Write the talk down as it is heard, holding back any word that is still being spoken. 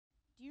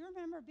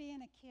remember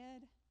being a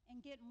kid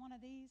and getting one of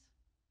these?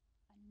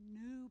 A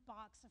new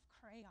box of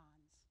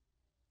crayons.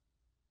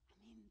 I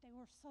mean, they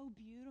were so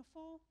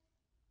beautiful,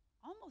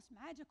 almost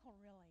magical,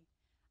 really.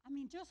 I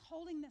mean, just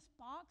holding this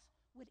box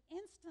would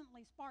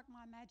instantly spark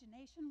my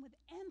imagination with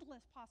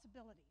endless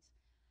possibilities.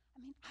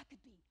 I mean, I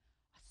could be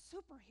a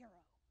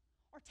superhero,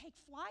 or take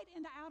flight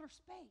into outer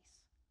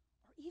space,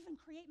 or even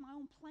create my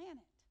own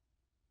planet.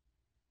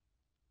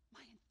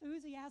 My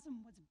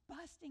enthusiasm was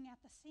busting at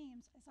the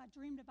seams as I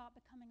dreamed about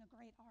becoming a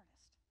great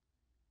artist.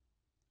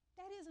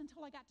 That is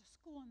until I got to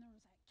school and there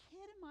was a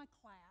kid in my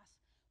class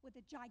with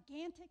a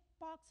gigantic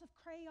box of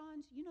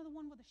crayons, you know, the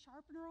one with a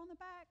sharpener on the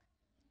back?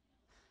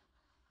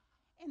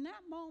 In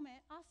that moment,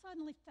 I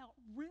suddenly felt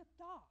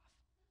ripped off.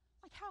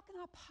 Like, how can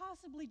I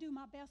possibly do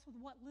my best with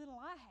what little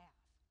I have?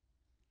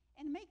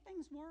 And to make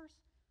things worse,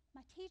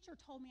 my teacher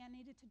told me I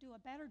needed to do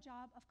a better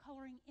job of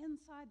coloring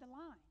inside the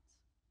lines.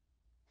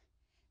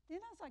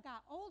 Then as I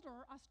got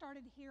older, I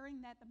started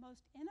hearing that the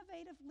most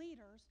innovative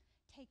leaders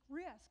take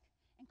risk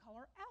and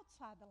color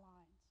outside the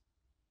lines.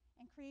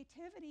 And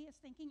creativity is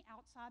thinking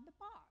outside the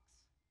box.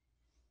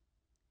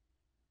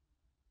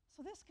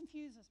 So this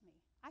confuses me.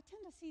 I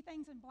tend to see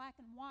things in black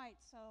and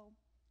white, so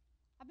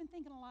I've been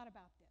thinking a lot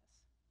about this.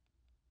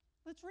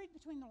 Let's read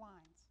between the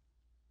lines.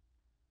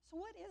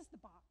 So what is the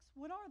box?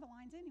 What are the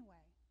lines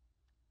anyway?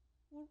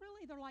 Well,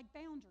 really, they're like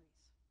boundaries.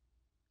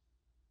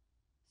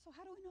 So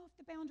how do we know if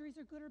the boundaries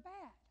are good or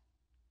bad?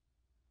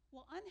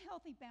 Well,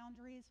 unhealthy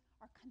boundaries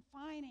are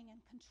confining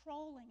and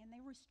controlling, and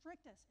they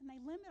restrict us, and they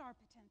limit our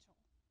potential.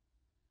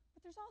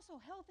 But there's also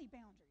healthy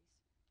boundaries,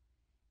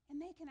 and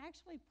they can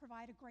actually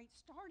provide a great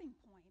starting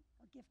point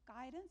or give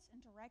guidance and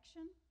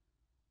direction,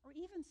 or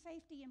even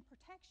safety and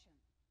protection.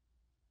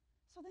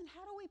 So then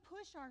how do we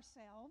push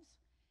ourselves,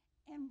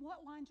 and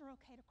what lines are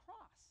okay to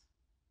cross?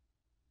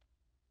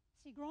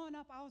 See, growing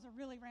up, I was a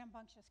really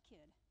rambunctious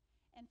kid.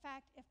 In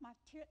fact, if my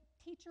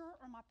teacher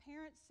or my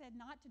parents said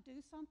not to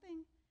do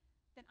something,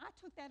 then I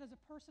took that as a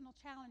personal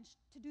challenge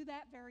to do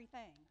that very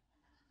thing.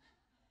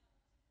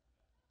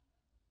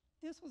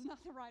 This was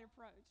not the right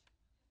approach.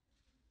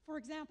 For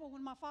example,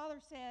 when my father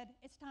said,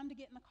 it's time to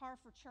get in the car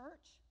for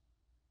church,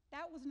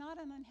 that was not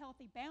an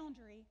unhealthy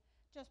boundary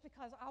just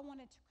because I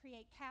wanted to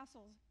create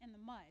castles in the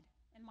mud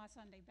in my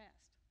Sunday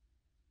best.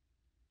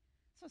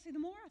 So see,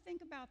 the more I think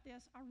about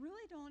this, I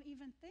really don't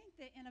even think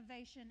that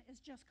innovation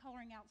is just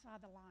coloring outside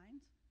the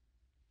lines,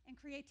 and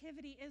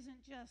creativity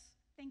isn't just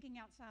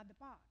thinking outside the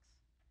box.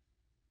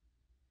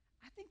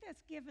 I think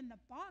that's given the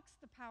box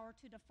the power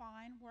to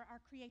define where our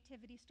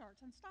creativity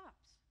starts and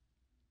stops.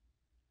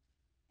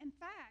 In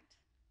fact,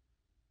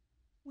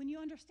 when you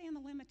understand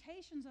the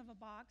limitations of a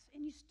box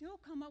and you still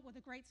come up with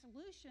a great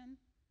solution,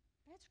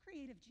 that's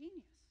creative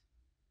genius.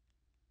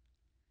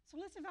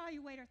 So let's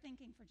evaluate our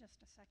thinking for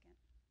just a second.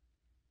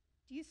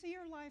 Do you see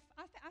your life?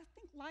 I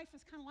think life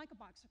is kind of like a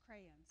box of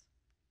crayons.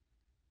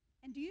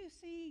 And do you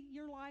see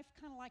your life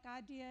kind of like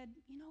I did?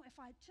 You know, if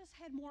I just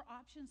had more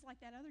options like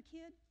that other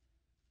kid?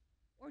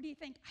 Or do you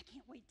think, I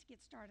can't wait to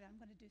get started,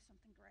 I'm going to do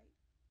something great?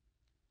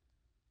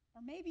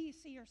 Or maybe you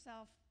see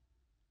yourself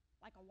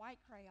like a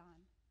white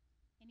crayon,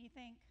 and you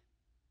think,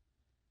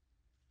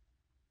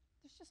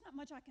 there's just not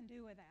much I can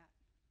do with that.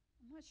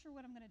 I'm not sure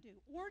what I'm going to do.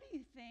 Or do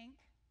you think,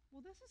 well,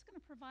 this is going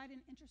to provide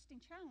an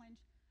interesting challenge.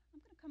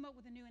 I'm going to come up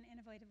with a new and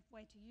innovative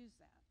way to use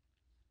that.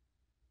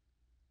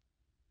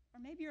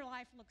 Or maybe your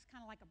life looks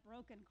kind of like a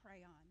broken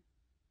crayon,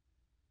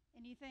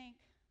 and you think,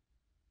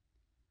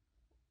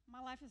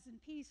 my life is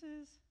in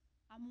pieces,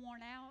 I'm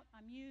worn out,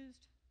 I'm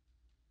used.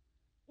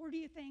 Or do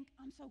you think,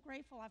 I'm so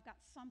grateful I've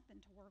got something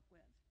to work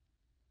with?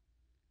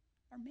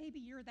 Or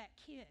maybe you're that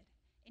kid,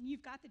 and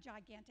you've got the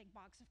gigantic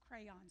box of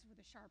crayons with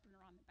a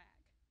sharpener on the back,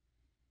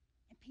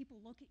 and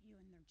people look at you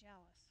and they're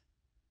jealous.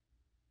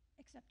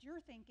 Except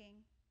you're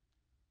thinking,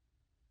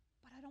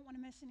 but I don't want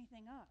to mess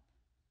anything up.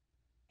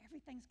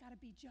 Everything's got to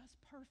be just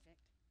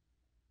perfect.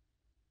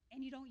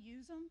 And you don't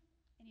use them,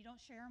 and you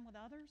don't share them with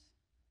others.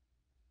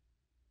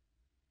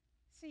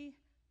 See,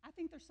 I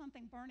think there's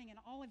something burning in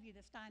all of you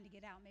that's dying to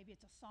get out. Maybe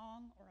it's a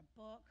song or a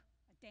book,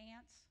 a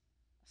dance,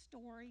 a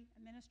story,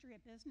 a ministry,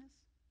 a business.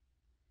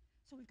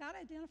 So we've got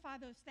to identify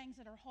those things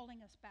that are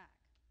holding us back.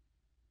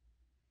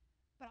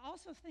 But I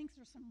also think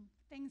there's some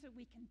things that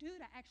we can do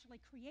to actually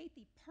create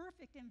the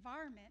perfect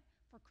environment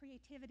for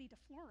creativity to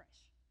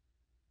flourish.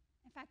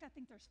 In fact, I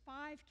think there's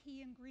 5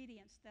 key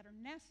ingredients that are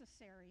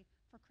necessary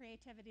for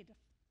creativity to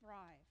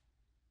thrive.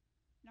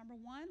 Number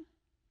 1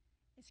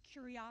 is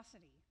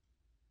curiosity.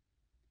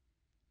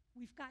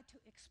 We've got to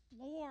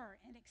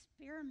explore and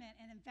experiment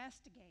and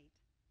investigate.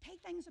 Take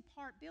things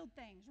apart, build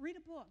things, read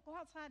a book, go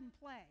outside and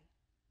play.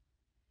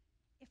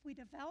 If we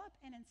develop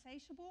an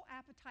insatiable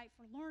appetite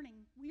for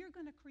learning, we are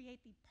going to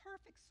create the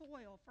perfect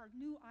soil for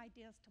new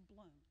ideas to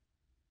bloom.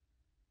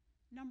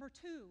 Number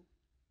 2,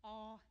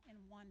 awe and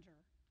wonder.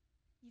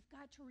 You've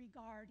got to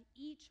regard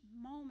each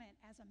moment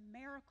as a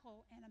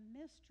miracle and a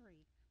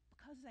mystery,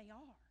 because they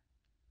are.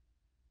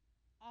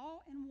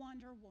 Awe and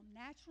wonder will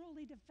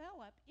naturally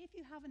develop if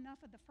you have enough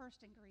of the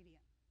first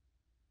ingredient.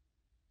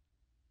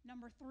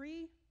 Number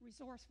 3,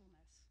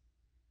 resourcefulness.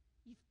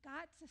 You've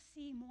got to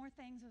see more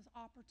things as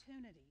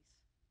opportunities.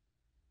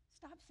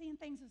 Stop seeing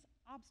things as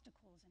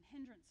obstacles and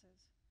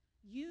hindrances.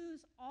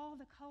 Use all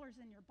the colors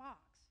in your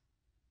box.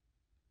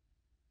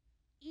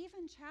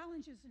 Even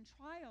challenges and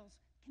trials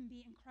can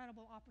be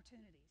incredible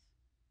opportunities.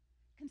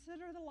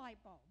 Consider the light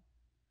bulb.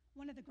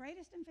 One of the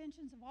greatest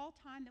inventions of all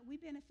time that we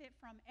benefit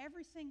from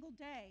every single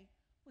day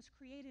was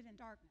created in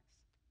darkness.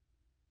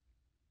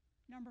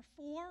 Number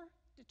 4,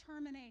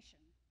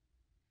 determination.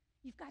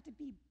 You've got to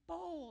be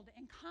bold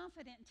and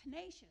confident and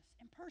tenacious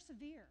and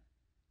persevere.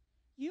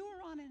 You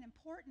are on an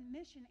important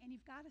mission, and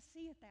you've got to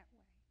see it that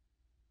way.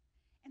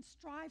 And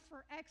strive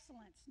for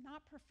excellence,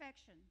 not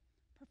perfection.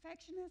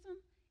 Perfectionism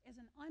is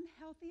an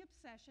unhealthy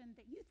obsession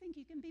that you think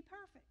you can be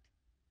perfect.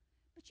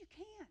 But you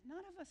can't.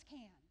 None of us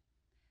can.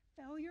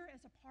 Failure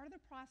is a part of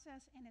the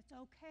process, and it's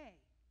okay.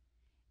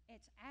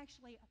 It's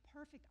actually a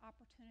perfect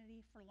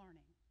opportunity for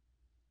learning.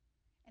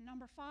 And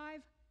number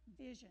 5,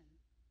 vision.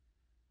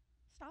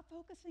 Stop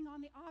focusing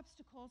on the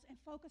obstacles and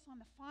focus on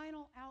the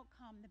final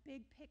outcome, the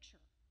big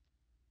picture.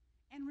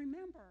 And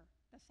remember,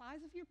 the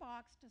size of your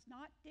box does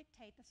not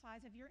dictate the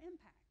size of your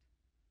impact.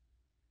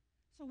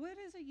 So what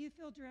is it you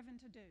feel driven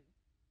to do?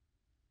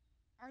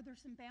 Are there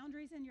some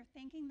boundaries in your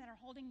thinking that are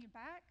holding you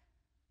back?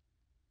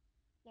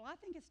 Well, I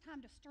think it's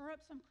time to stir up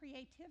some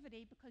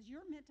creativity because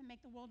you're meant to make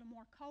the world a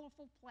more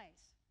colorful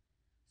place.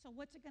 So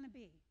what's it going to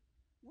be?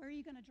 Where are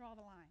you going to draw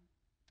the line?